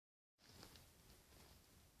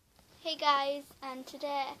Hey guys, and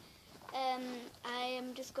today I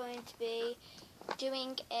am just going to be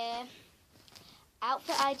doing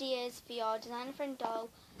outfit ideas for your designer friend doll,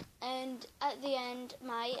 and at the end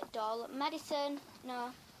my doll Madison,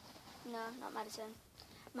 not Madison,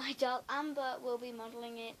 my doll Amber will be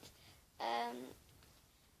modelling it.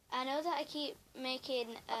 I know that I keep making,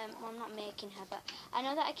 well, I'm not making her, but I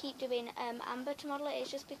know that I keep doing Amber to model it. It's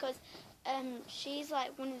just because she's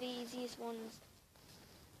like one of the easiest ones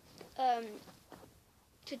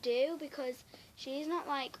to do, because she's not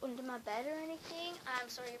like under my bed or anything. I'm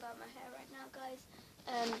sorry about my hair right now, guys.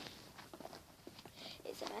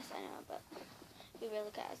 It's a mess, I know, but who really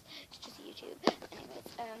cares? It's just YouTube.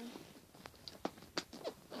 Anyways,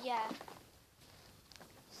 yeah.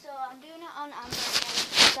 So I'm doing it on Amber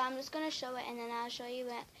again. So I'm just gonna show it and then I'll show you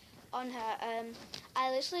it on her.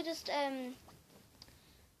 I literally just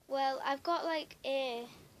well, I've got like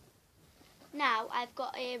I've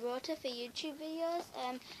got a rota for YouTube videos,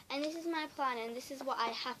 and this is my plan, and this is what I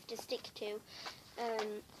have to stick to,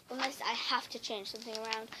 unless I have to change something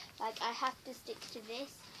around. Like, I have to stick to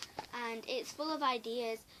this, and it's full of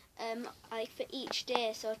ideas, like for each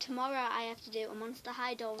day. So tomorrow I have to do a Monster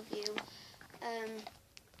High doll review,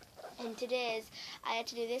 and today's I had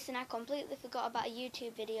to do this, and I completely forgot about a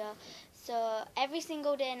YouTube video. So every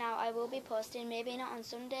single day now I will be posting, maybe not on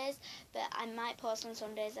Sundays, but I might post on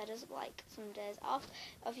Sundays. I just like some days off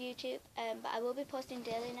of YouTube, but I will be posting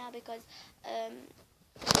daily now because,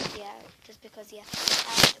 yeah, just because, yeah.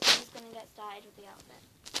 And we're just going to get started with the outfit.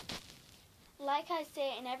 Like I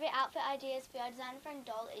say, in every outfit ideas for your designer friend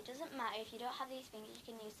doll, it doesn't matter if you don't have these things, you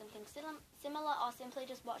can use something similar, or simply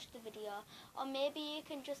just watch the video. Or maybe you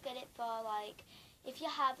can just get it for, like, if you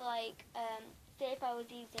have, like, say if I was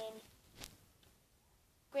using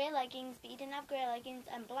grey leggings, but you didn't have grey leggings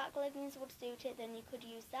and black leggings would suit it, then you could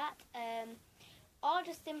use that. Or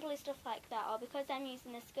just simply stuff like that. Or because I'm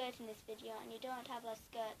using a skirt in this video and you don't have a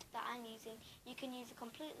skirt that I'm using, you can use a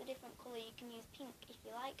completely different colour. You can use pink if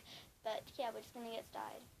you like. But yeah, we're just going to get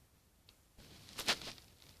started.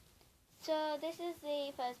 So this is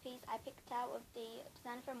the first piece I picked out of the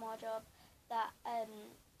design from wardrobe that,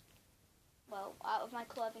 well, out of my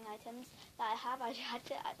clothing items that I have. I had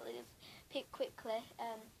to actually just pick quickly.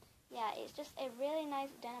 Yeah, it's just a really nice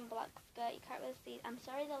denim black skirt. You can't really see. I'm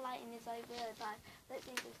sorry the lighting is like really bad. Let's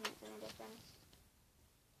see if this makes any difference.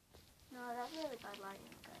 No, that's really bad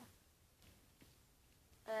lighting. Okay.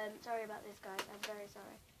 Sorry about this, guys. I'm very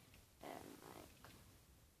sorry. Like,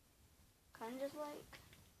 kind of just like,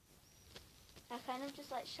 I kind of just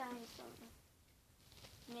like shine some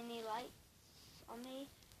mini lights on me.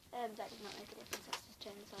 That does not make a difference. Let's just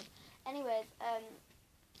turn this on. Anyways,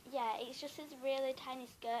 yeah, it's just this really tiny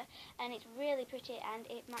skirt, and it's really pretty, and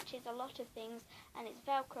it matches a lot of things, and it's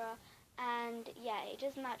Velcro, and yeah, it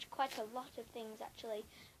does match quite a lot of things actually,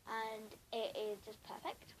 and it is just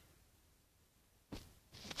perfect.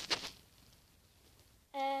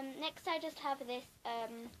 Next I just have this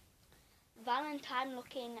Valentine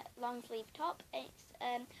looking long sleeve top. It's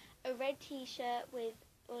a red t-shirt with,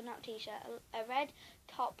 well, not t-shirt, a red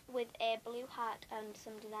top with a blue hat and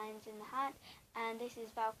some designs in the hat, and this is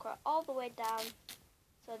Velcro all the way down,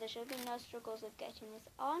 so there should be no struggles with getting this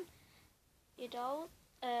on your doll.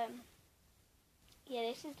 Yeah,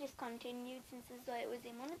 this is discontinued since as though it was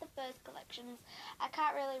in one of the first collections. I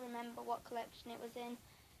can't really remember what collection it was in.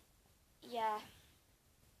 Yeah,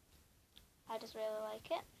 I just really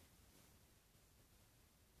like it.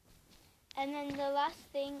 And then the last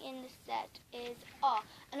thing in the set is,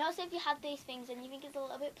 and also if you have these things and you think it's a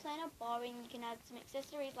little bit plain or boring, you can add some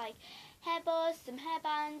accessories like hair bows, some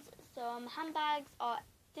hairbands, some handbags, or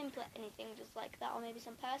simply anything just like that, or maybe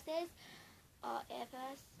some purses, or ear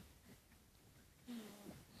purse.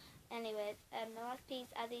 Anyways, the last piece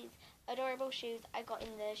are these adorable shoes I got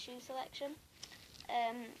in the shoe selection.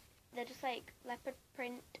 They're just like leopard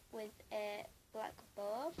print with a black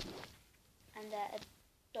bow, and they're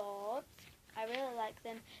adorbs. I really like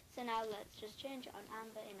them. So now let's just change it on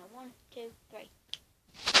Amber in a 1, 2, 3.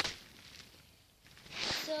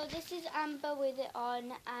 So this is Amber with it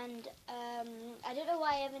on, and I don't know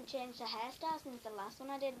why I haven't changed her hairstyle since the last one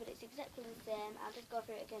I did, but it's exactly the same. I'll just go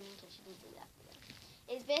through it again until she can see that.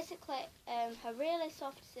 It's basically her really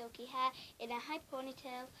soft silky hair in a high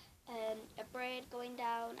ponytail, a braid going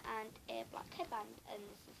down, and a black headband, and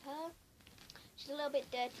this is her. She's a little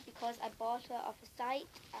bit dirty because I bought her off a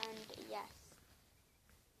site, and yes.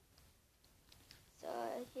 So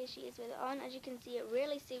here she is with it on. As you can see, it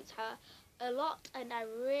really suits her a lot, and I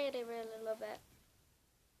really, really love it,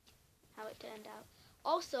 how it turned out.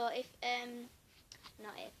 Also,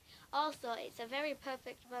 Also, it's a very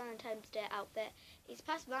perfect Valentine's Day outfit. It's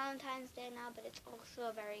past Valentine's Day now, but it's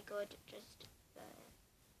also very good just for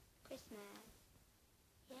Christmas.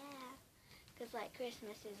 Yeah. Because, like,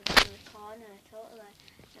 Christmas is around the corner, totally.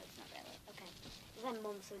 No, it's not really. Okay. It's like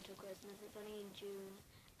months until Christmas. It's only in June.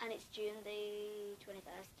 And it's June the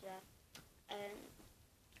 21st today.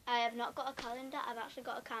 I have not got a calendar. I've actually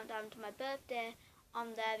got a countdown to my birthday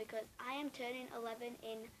on there because I am turning 11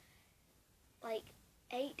 in, like,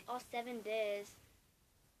 8 or 7 days.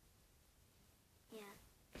 Yeah.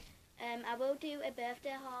 I will do a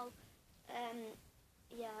birthday haul.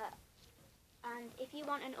 Yeah. And if you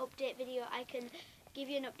want an update video, I can give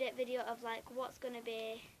you an update video of like what's going to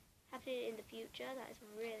be happening in the future. That is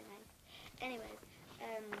really nice. Anyways,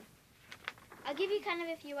 I'll give you kind of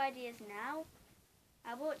a few ideas now.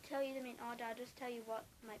 I won't tell you them in order. I'll just tell you what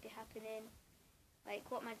might be happening, like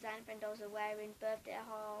what my design friend dolls are wearing, birthday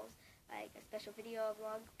hauls, like a special video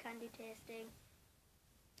vlog, candy tasting,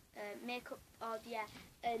 makeup. Oh yeah,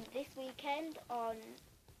 and this weekend on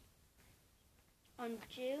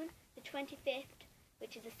June the 25th,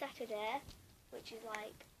 which is a Saturday, which is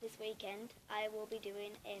like this weekend, I will be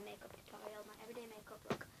doing a makeup tutorial, my everyday makeup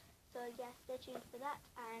look. So yeah, stay tuned for that,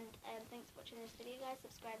 and thanks for watching this video guys,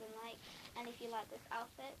 subscribe and like, and if you like this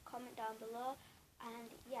outfit, comment down below, and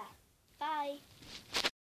yeah, bye!